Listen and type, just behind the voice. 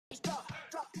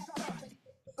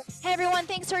Everyone,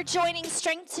 thanks for joining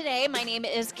Strength today. My name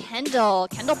is Kendall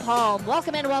Palm.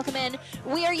 Welcome in, welcome in.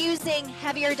 We are using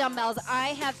heavier dumbbells. I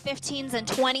have 15s and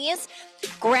 20s.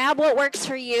 Grab what works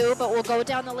for you, but we'll go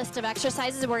down the list of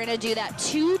exercises. We're gonna do that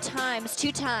two times.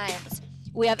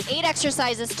 We have 8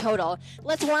 exercises total.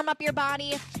 Let's warm up your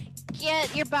body.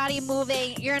 Get your body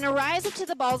moving. You're gonna rise up to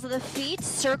the balls of the feet,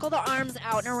 circle the arms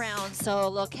out and around. So a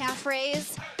little calf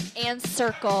raise and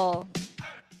circle.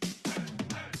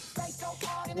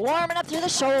 Warming up through the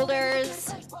shoulders,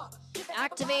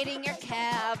 activating your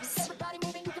calves,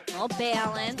 a little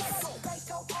balance.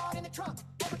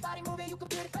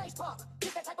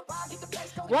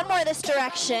 One more this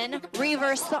direction,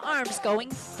 reverse the arms, going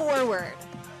forward,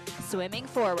 swimming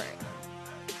forward.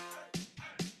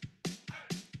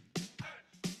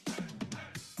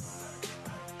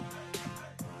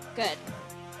 Good.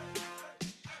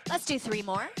 Let's do 3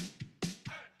 more.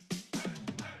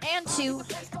 And 2.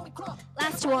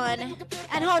 Last one.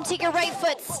 At home, take your right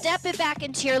foot, step it back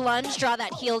into your lunge, draw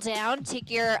that heel down.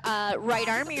 Take your right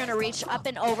arm, you're gonna reach up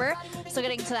and over. So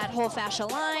getting to that whole fascia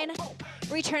line.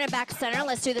 Return it back center.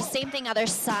 Let's do the same thing other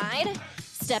side.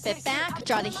 Step it back,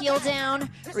 draw the heel down,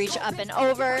 reach up and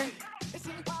over.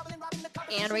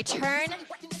 And return.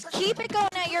 Keep it going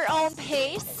at your own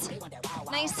pace.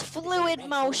 Nice fluid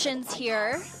motions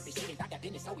here.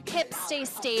 Hips stay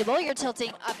stable, you're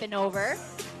tilting up and over.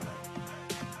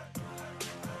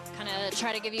 Kind of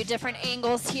try to give you different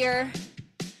angles here.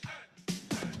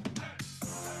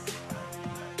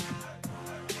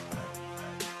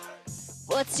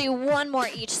 Let's do one more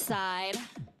each side.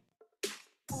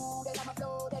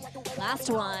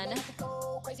 Last one.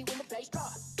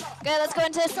 Good, let's go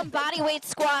into some body weight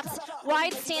squats.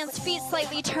 Wide stance, feet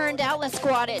slightly turned out. Let's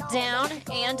squat it down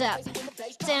and up.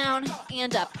 Down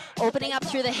and up. Opening up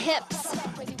through the hips.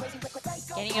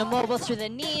 Getting you mobile through the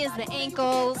knees, the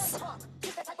ankles.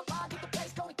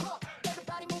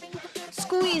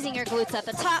 Squeezing your glutes at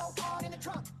the top.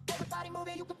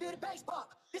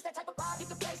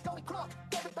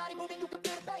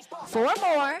 4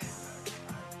 more.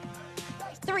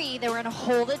 3, then we're gonna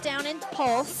hold it down and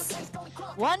pulse.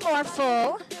 1 more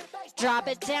full. Drop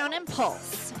it down and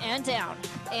pulse. And down,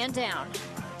 and down.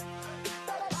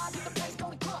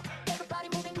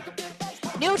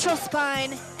 Neutral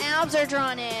spine, abs are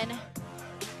drawn in.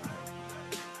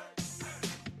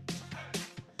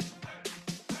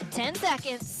 10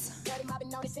 seconds.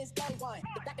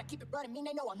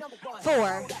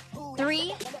 4,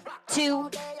 3,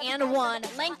 2, and 1.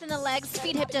 Lengthen the legs,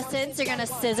 feet hip distance. You're gonna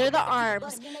scissor the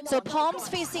arms. So palms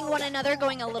facing one another,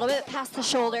 going a little bit past the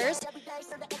shoulders.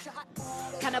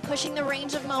 Kind of pushing the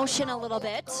range of motion a little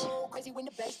bit.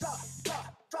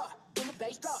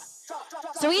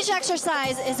 So each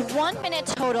exercise is 1 minute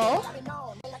total.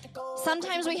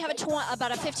 Sometimes we have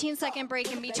about a 15-second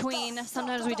break in between.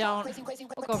 Sometimes we don't.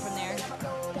 We'll go from there.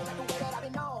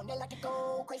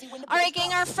 All right,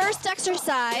 gang, our first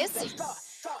exercise.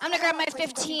 I'm gonna grab my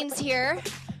 15s here.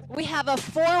 We have a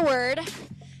forward,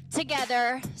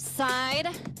 together, side,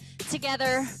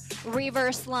 together,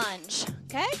 reverse lunge.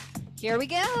 Okay, here we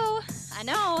go. I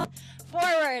know.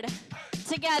 Forward,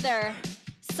 together,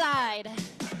 side,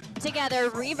 together,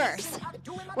 reverse.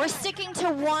 We're sticking to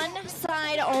one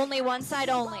side only, one side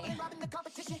only.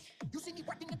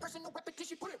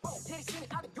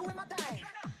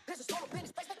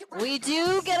 We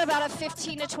do get about a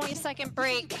 15 to 20 second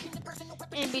break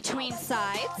in between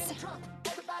sides.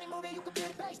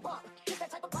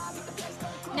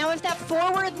 Now if that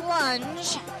forward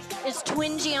lunge is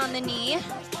twingy on the knee,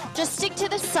 just stick to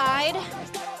the side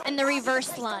and the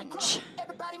reverse lunge.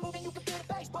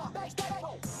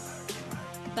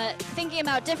 But thinking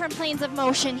about different planes of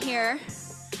motion here,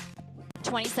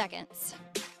 20 seconds.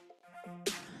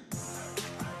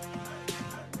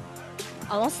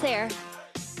 Almost there.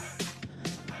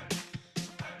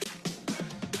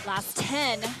 Last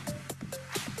 10.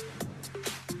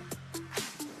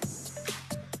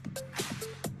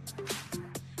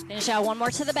 Finish out 1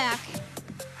 more to the back.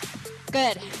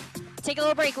 Good. Take a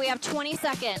little break. We have 20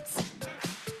 seconds.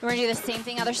 We're gonna do the same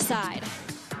thing other side.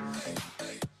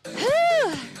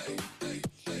 Whew.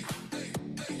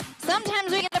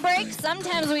 Sometimes we get a break,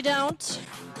 sometimes we don't.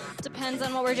 Depends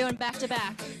on what we're doing back to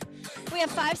back. We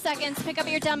have 5 seconds. Pick up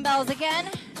your dumbbells again.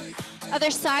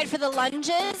 Other side for the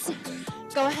lunges.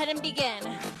 Go ahead and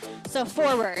begin. So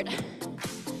forward,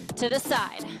 to the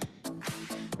side,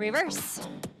 reverse.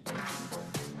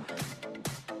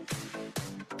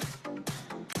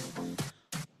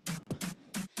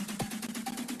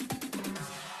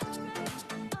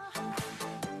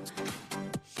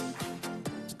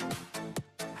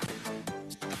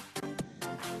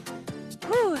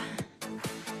 Whew.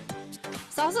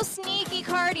 also sneaky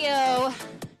cardio.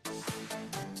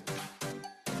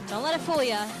 Don't let it fool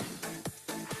you.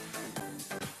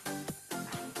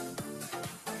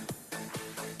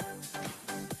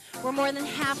 We're more than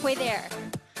halfway there.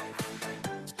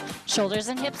 Shoulders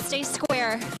and hips stay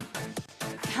square.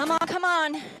 Come on, come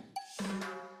on.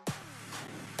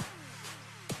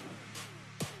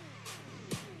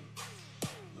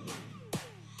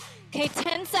 Okay,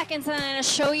 10 seconds, and I'm gonna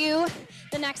show you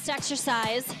the next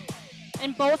exercise.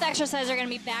 And both exercises are gonna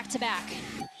be back to back.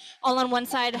 All on one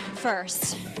side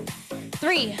first.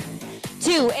 3,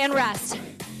 2, and rest.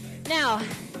 Now,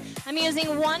 I'm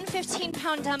using one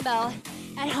 15-pound dumbbell.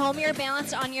 At home, you're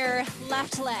balanced on your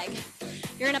left leg.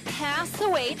 You're gonna pass the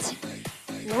weight,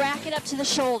 rack it up to the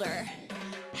shoulder.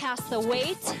 Pass the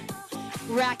weight,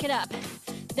 rack it up.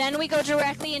 Then we go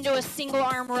directly into a single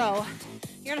arm row.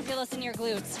 You're gonna feel this in your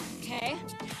glutes, okay?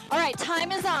 All right,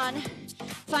 time is on.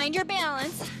 Find your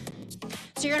balance.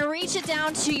 So you're gonna reach it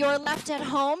down to your left at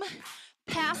home,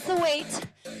 pass the weight,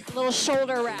 little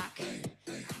shoulder rack.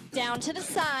 Down to the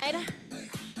side,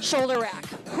 shoulder rack.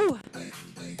 Whew.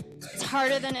 It's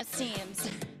harder than it seems.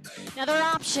 Another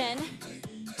option,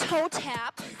 toe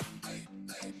tap.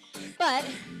 But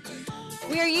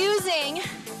we are using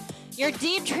your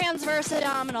deep transverse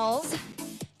abdominals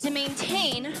to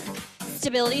maintain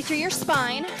stability through your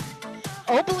spine,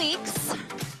 obliques.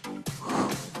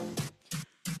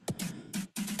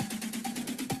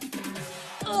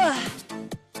 Ugh.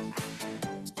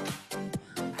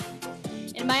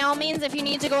 And by all means, if you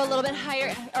need to go a little bit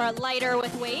higher or lighter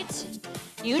with weight,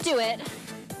 you do it.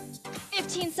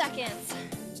 15 seconds.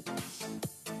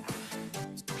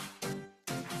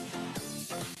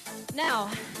 Now,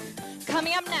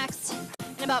 coming up next,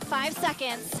 in about 5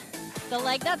 seconds, the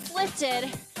leg that's lifted,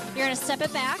 you're gonna step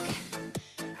it back,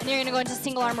 and you're gonna go into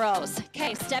single arm rows.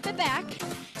 Okay, step it back,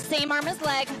 same arm as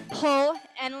leg, pull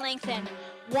and lengthen.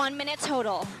 1 minute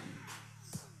total.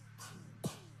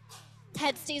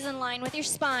 Head stays in line with your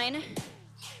spine.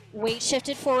 Weight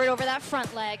shifted forward over that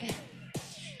front leg.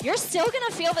 You're still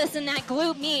gonna feel this in that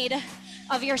glute med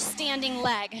of your standing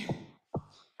leg.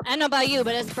 I don't know about you,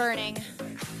 but it's burning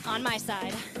on my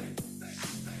side.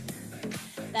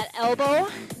 That elbow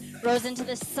rose into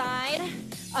the side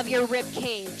of your rib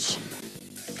cage.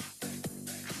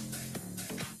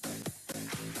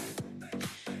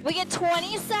 We get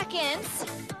 20 seconds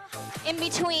in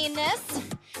between this,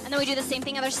 and then we do the same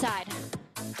thing other side.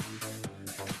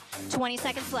 20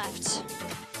 seconds left.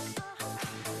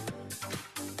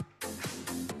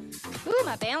 Ooh,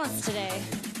 my balance today.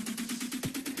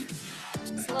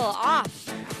 It's a little off.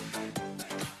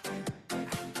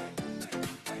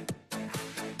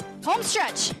 Home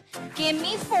stretch. Give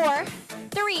me 4,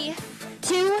 3,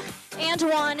 2, and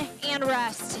 1, and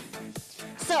rest.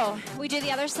 So we do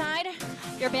the other side.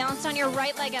 You're balanced on your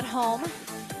right leg at home,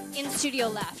 in studio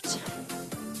left.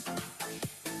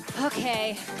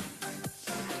 Okay,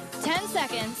 10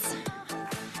 seconds.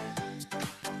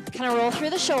 Kind of roll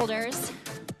through the shoulders.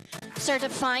 Start to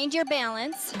find your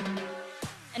balance.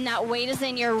 And that weight is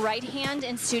in your right hand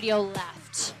in studio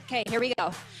left. Okay, here we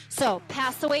go. So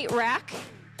pass the weight, rack,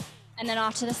 and then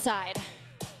off to the side.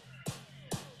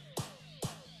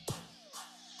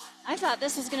 I thought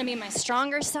this was gonna be my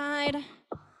stronger side.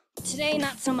 Today,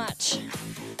 not so much.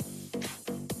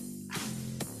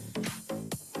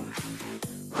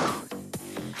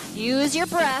 Use your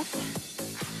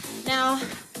breath. Now,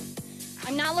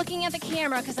 I'm not looking at the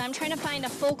camera because I'm trying to find a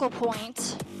focal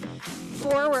point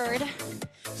forward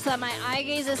so that my eye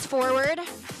gaze is forward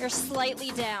or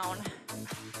slightly down.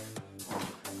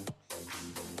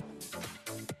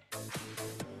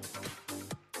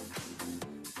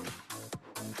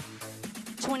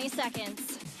 "20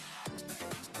 seconds.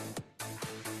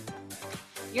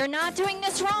 You're not doing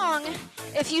this wrong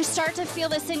if you start to feel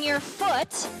this in your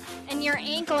foot and your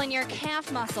ankle and your calf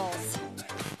muscles.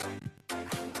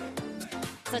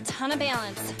 It's a ton of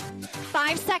balance.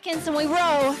 5 seconds and we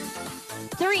row.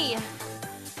 3,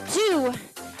 2,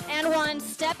 and 1.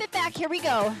 Step it back. Here we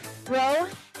go. Row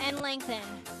and lengthen.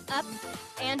 Up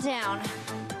and down.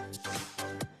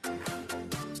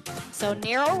 So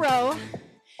narrow row,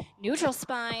 neutral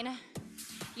spine.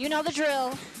 You know the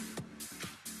drill.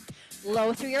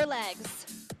 Low through your legs.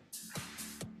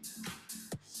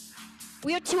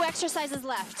 We have 2 exercises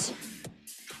left.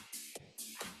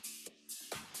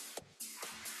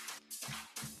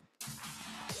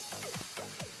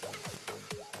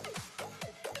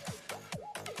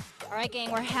 All right,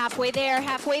 gang, we're halfway there,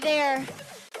 halfway there.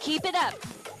 Keep it up.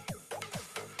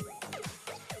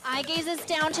 Eye gaze is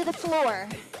down to the floor.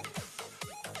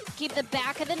 Keep the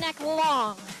back of the neck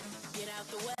long. Get out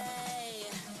the way,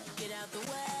 get out the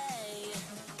way.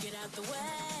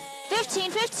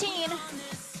 15, 15.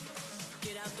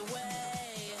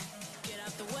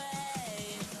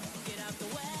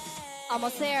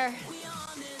 Almost there.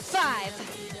 5,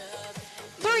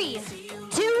 3,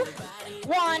 2,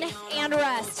 1, and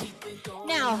rest.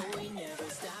 Now,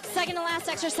 second to last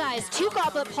exercise, 2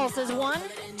 goblet pulses. 1,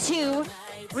 2,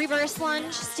 reverse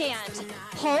lunge, stand.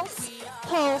 Pulse,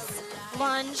 pulse,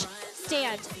 lunge,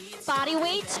 stand. Body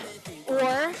weight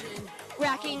or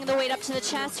racking the weight up to the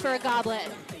chest for a goblet.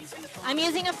 I'm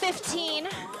using a 15.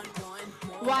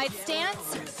 Wide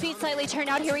stance, feet slightly turned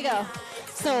out. Here we go.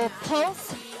 So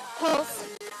pulse, pulse,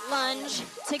 lunge,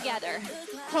 together.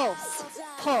 Pulse,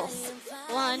 pulse,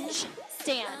 lunge,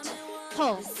 stand.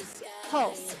 Pulse,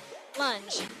 pulse,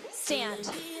 lunge,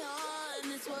 stand.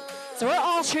 So we're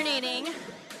alternating.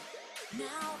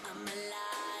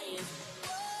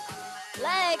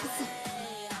 Legs.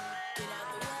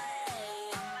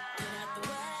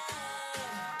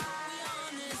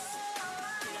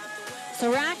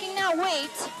 So racking that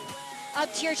weight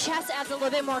up to your chest adds a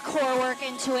little bit more core work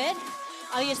into it.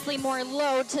 Obviously more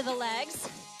load to the legs.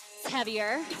 It's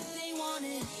heavier.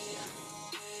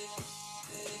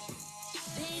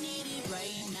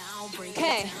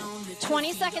 Okay,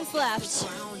 20 seconds left.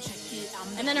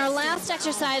 And then our last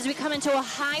exercise, we come into a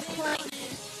high plank.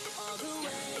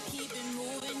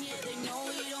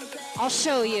 I'll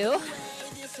show you.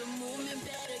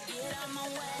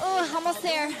 Oh, almost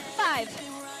there. 5,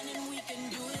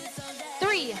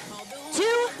 3, 2,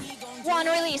 1,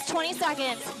 release, 20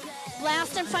 seconds.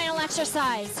 Last and final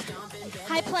exercise.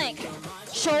 High plank,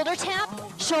 shoulder tap,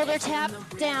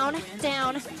 down,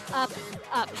 down, up,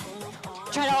 up.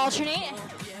 Try to alternate,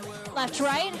 left,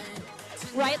 right,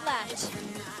 left.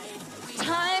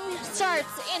 Time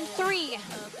starts in 3,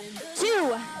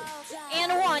 2,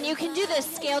 and 1. You can do this,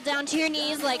 scale down to your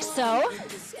knees like so.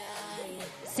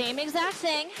 Same exact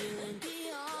thing.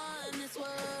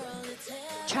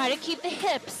 Try to keep the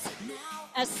hips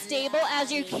as stable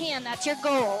as you can. That's your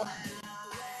goal.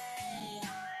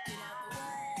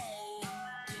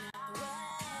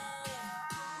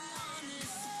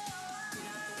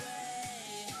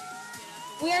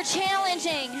 We are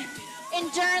challenging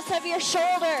endurance of your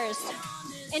shoulders,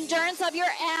 endurance of your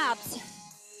abs.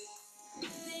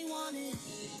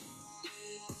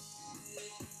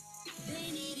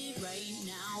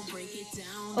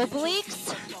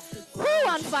 Obliques, whoo,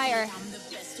 on fire.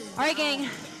 All right, gang,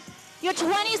 you have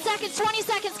 20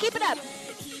 seconds, keep it up.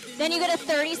 Then you get a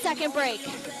 30-second break.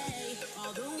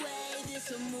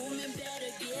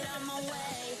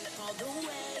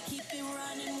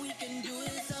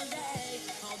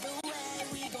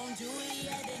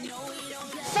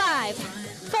 Five,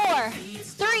 4,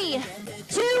 3,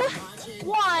 2,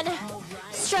 1.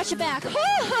 Stretch it back.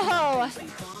 Whoa!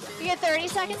 You get 30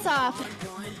 seconds off.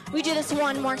 We do this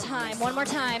one more time.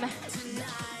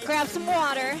 Grab some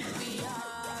water.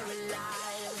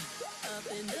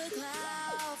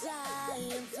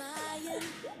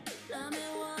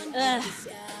 Ugh.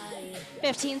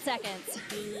 15 seconds.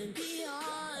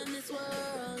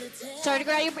 Start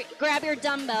to grab your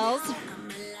dumbbells.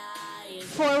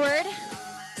 Forward,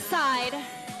 side,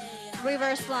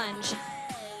 reverse lunge.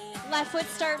 Left foot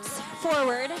starts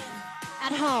forward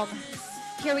at home.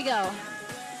 Here we go.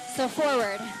 So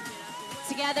forward,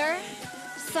 together,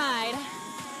 side,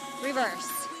 reverse.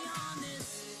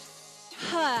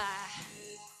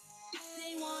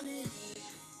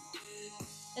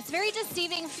 It's very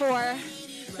deceiving for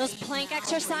those plank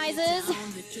exercises.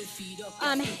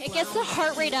 It gets the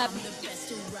heart rate up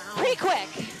pretty quick,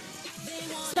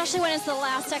 especially when it's the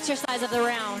last exercise of the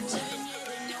round.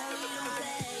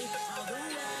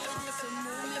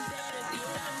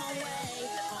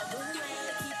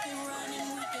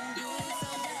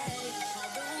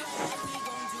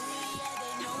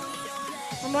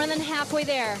 We're more than halfway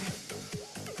there.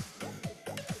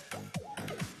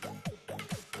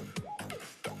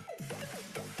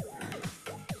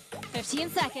 Fifteen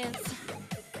seconds.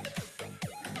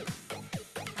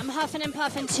 I'm huffing and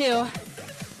puffing too.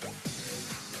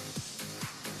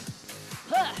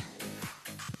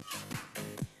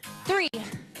 3,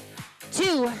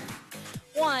 2,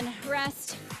 1,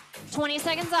 rest. 20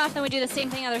 seconds off, then we do the same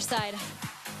thing other side.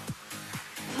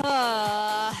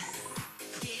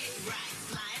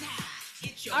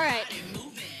 All right,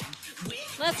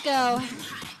 let's go.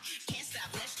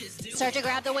 Start to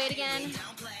grab the weight again.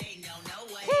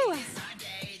 Whew.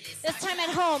 This time at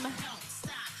home.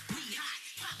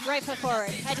 Right foot forward.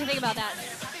 I had to think about that.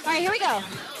 All right, here we go.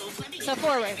 So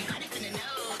forward,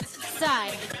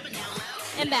 side,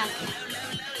 and back.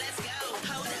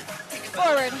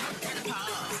 Forward,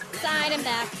 side, and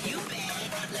back.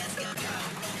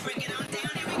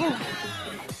 Whew.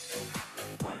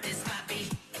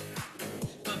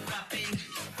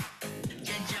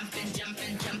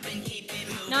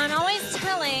 Now I'm always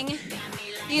telling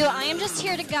you, I am just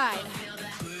here to guide.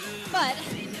 But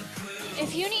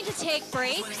if you need to take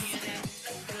breaks,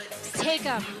 take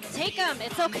them. Take them.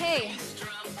 It's okay.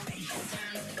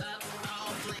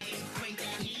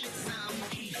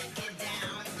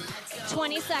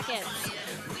 "20 seconds.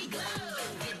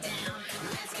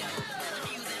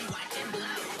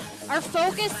 Our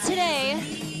focus today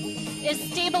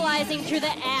is stabilizing through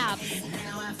the abs.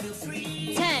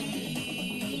 10.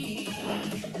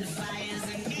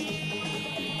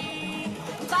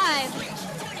 5,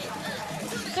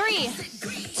 3,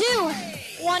 2,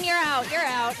 1, you're out, you're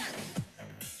out.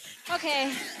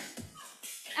 Okay.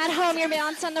 At home, you're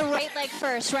balanced on the right leg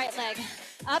first, right leg.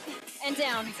 Up and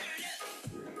down.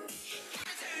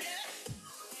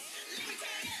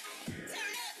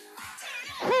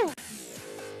 Whew.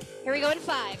 Here we go in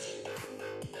 5,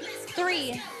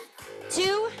 3,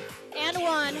 2, and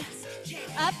 1.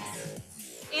 Up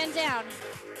and down.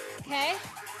 Okay?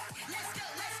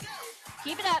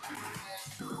 Keep it up.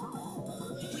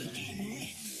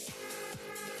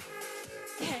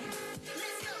 Okay.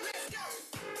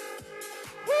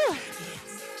 Woo.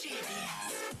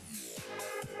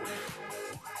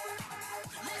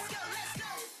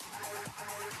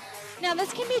 Now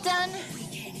this can be done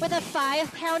with a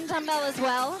 5-pound dumbbell as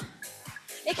well.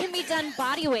 It can be done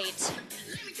body weight,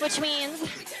 which means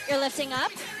you're lifting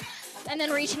up and then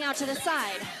reaching out to the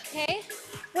side, okay?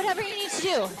 Whatever you need to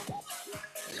do.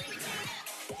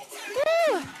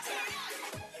 Woo!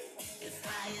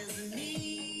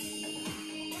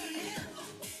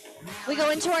 We go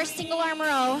into our single arm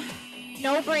row.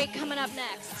 No break coming up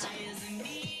next.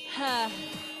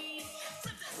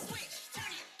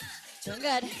 Doing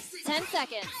good. 10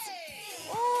 seconds.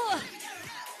 Ooh.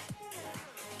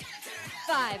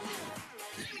 5,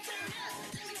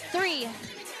 3,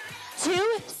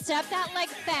 2, step that leg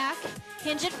back,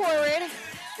 hinge it forward,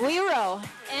 we row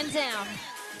and down,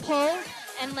 pull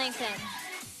and lengthen.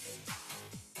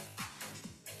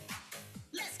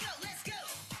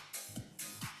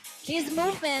 These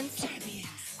movements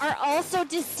are also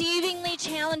deceivingly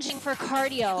challenging for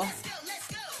cardio.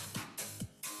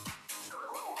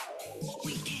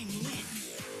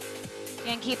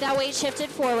 And keep that weight shifted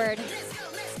forward.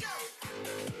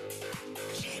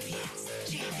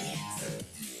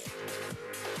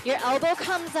 Your elbow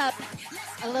comes up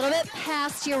a little bit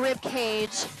past your rib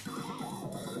cage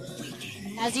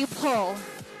as you pull.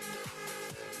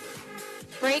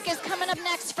 Break is coming up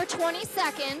next for 20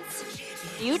 seconds.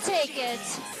 You take it.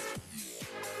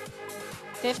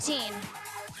 15.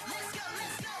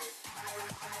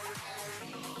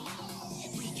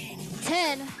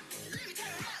 10.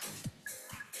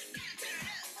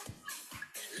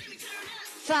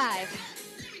 5,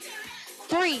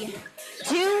 3,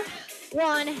 2,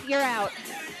 1, you're out.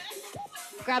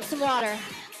 Grab some water.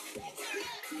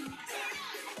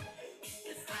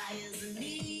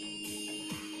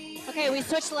 Okay, we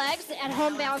switch legs. At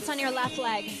home, balance on your left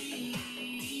leg.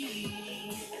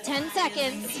 10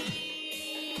 seconds.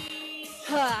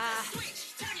 All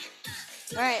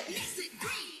right.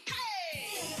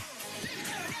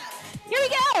 Here we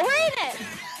go, we're in it.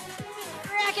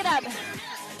 Rack it up.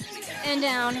 And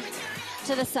down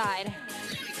to the side.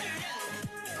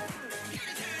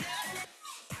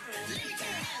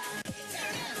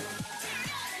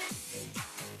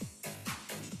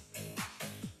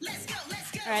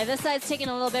 All right, this side's taking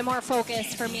a little bit more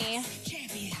focus for me.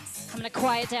 I'm gonna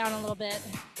quiet down a little bit.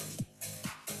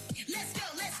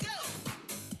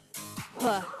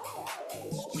 Huh.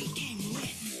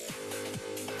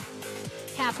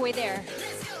 Halfway there.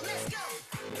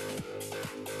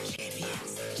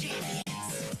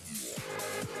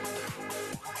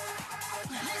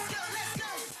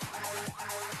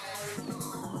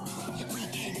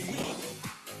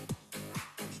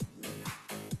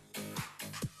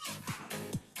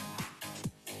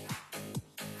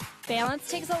 Balance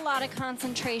takes a lot of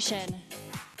concentration.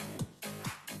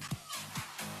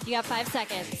 You got 5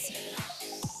 seconds.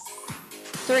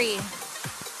 3,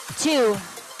 2,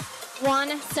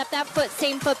 1. Step that foot,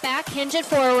 same foot back, hinge it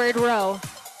forward, row.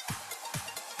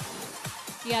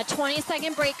 You got a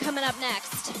 20-second break coming up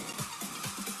next.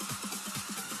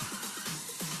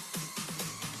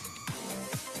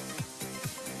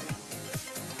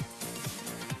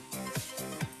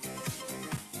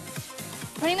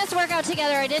 Putting this workout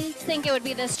together, I didn't think it would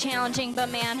be this challenging, but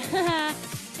man,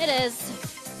 it is.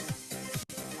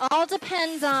 All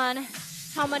depends on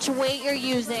how much weight you're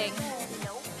using.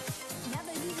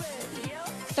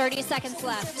 30 seconds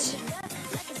left.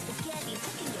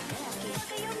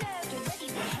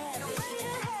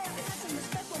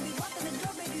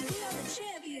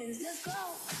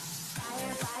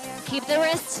 Keep the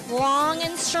wrist long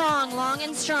and strong, long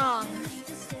and strong.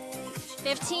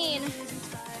 15.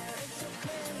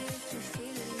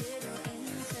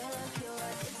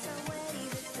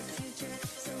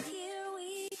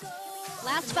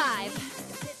 Last 5.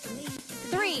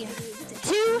 3,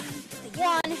 2,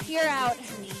 1, you're out.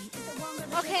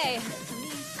 Okay,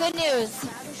 good news.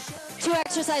 2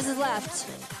 exercises left.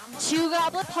 2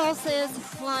 goblet pulses,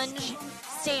 lunge,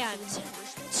 stand.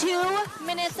 2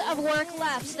 minutes of work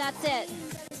left, that's it.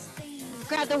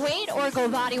 Grab the weight or go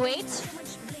body weight.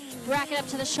 Rack it up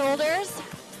to the shoulders.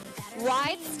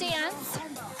 Wide stance.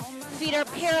 Feet are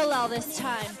parallel this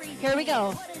time. Here we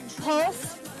go.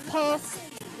 Pulse, pulse,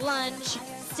 lunge,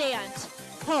 stand.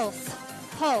 Pulse,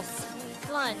 pulse,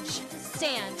 lunge,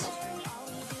 stand.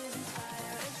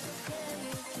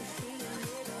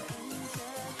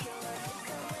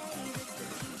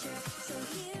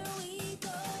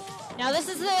 Now this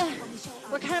is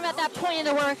we're kind of at that point in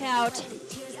the workout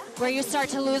where you start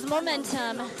to lose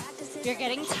momentum. You're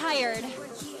getting tired.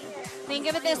 Think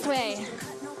of it this way.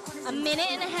 1.5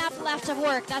 minutes left of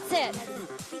work, that's it.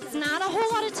 It's not a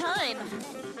whole lot of time.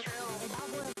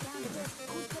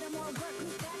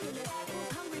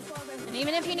 And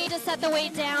even if you need to set the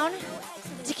weight down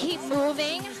to keep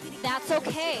moving, that's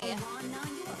okay.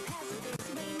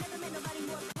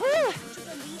 Whew.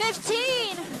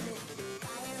 15.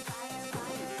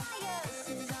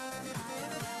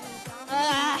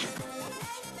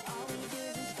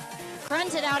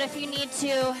 Grunt it out if you need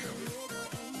to.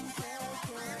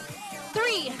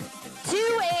 3,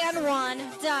 2, and 1,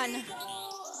 done.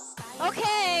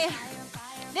 Okay,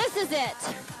 this is it.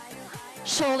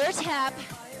 Shoulder tap,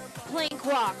 plank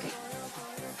walk.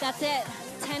 That's it,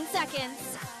 10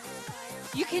 seconds.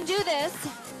 You can do this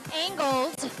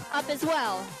angled up as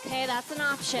well. Okay, that's an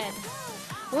option.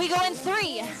 We go in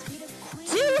 3,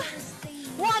 2,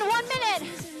 1, 1 minute.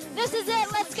 This is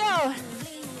it, let's go.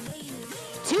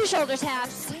 2 shoulder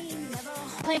taps,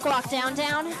 plank walk, down,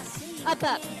 down, up,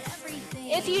 up.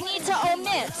 If you need to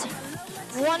omit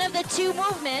one of the 2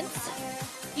 movements,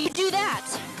 you do that.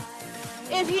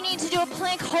 If you need to do a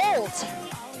plank hold,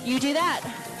 you do that.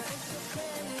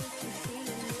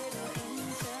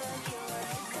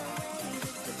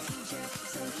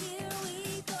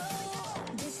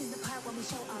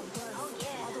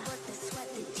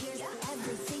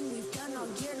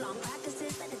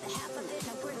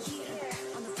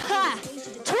 Ha!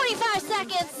 25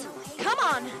 seconds. Come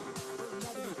on.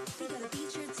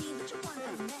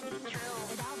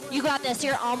 You got this.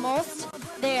 You're almost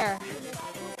there.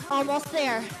 Almost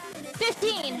there.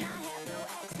 15.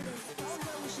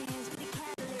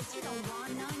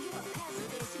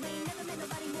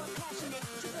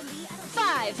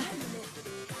 5,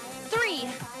 3,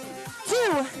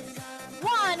 2,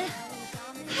 1.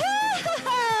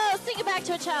 Sink it back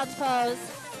to a child's pose.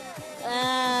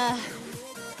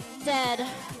 Dead.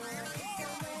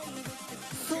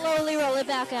 Slowly roll it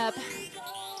back up.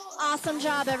 Awesome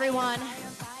job, everyone.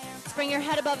 Let's bring your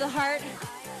head above the heart.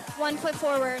 1 foot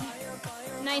forward.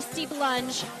 Nice deep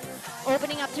lunge.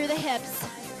 Opening up through the hips.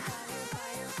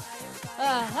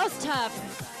 That was tough.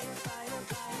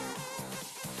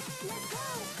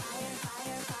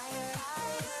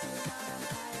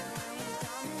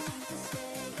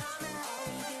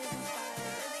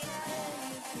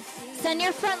 Send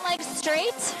your front leg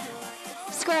straight.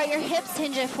 Square out your hips,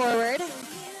 hinge it forward.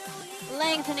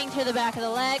 Lengthening through the back of the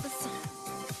legs.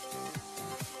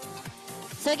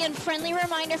 So again, friendly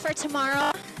reminder for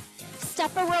tomorrow,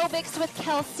 step aerobics with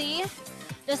Kelsey.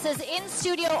 This is in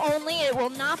studio only, it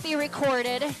will not be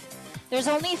recorded. There's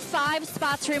only 5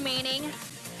 spots remaining.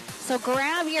 So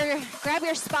grab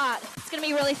your spot. It's gonna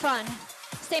be really fun.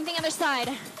 Same thing other side.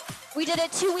 We did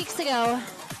it 2 weeks ago.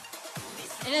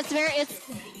 And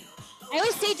I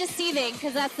always say deceiving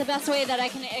because that's the best way that I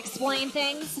can explain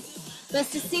things. But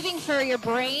it's deceiving for your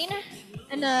brain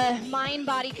and the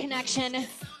mind-body connection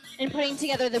and putting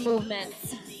together the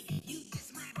movements.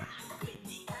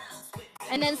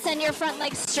 And then send your front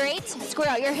leg straight, square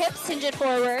out your hips, hinge it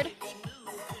forward.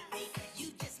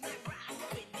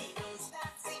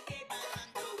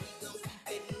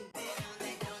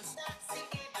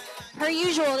 Per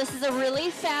usual, this is a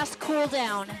really fast cool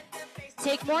down.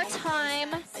 Take more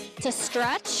time to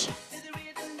stretch.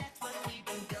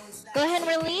 Go ahead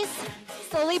and release.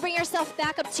 Slowly bring yourself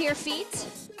back up to your feet.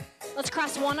 Let's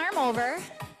cross one arm over.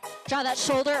 Draw that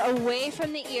shoulder away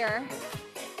from the ear.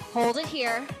 Hold it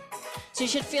here. So you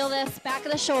should feel this back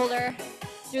of the shoulder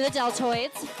through the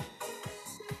deltoids.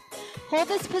 Hold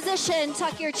this position,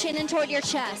 tuck your chin in toward your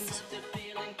chest.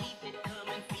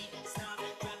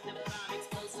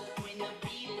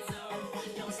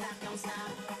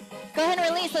 Go Go ahead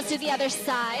and release. Let's do the other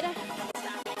side.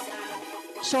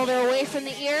 Shoulder away from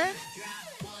the ear.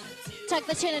 Tuck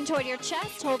the chin in toward your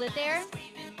chest. Hold it there.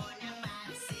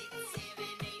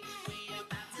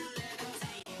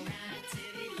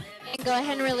 And go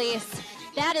ahead and release.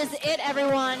 That is it,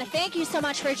 everyone. Thank you so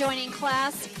much for joining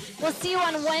class. We'll see you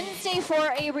on Wednesday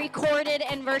for a recorded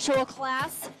and virtual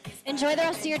class. Enjoy the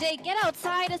rest of your day. Get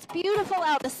outside. It's beautiful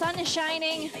out. The sun is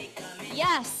shining.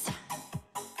 Yes.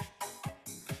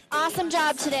 Awesome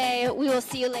job today. We will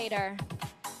see you later.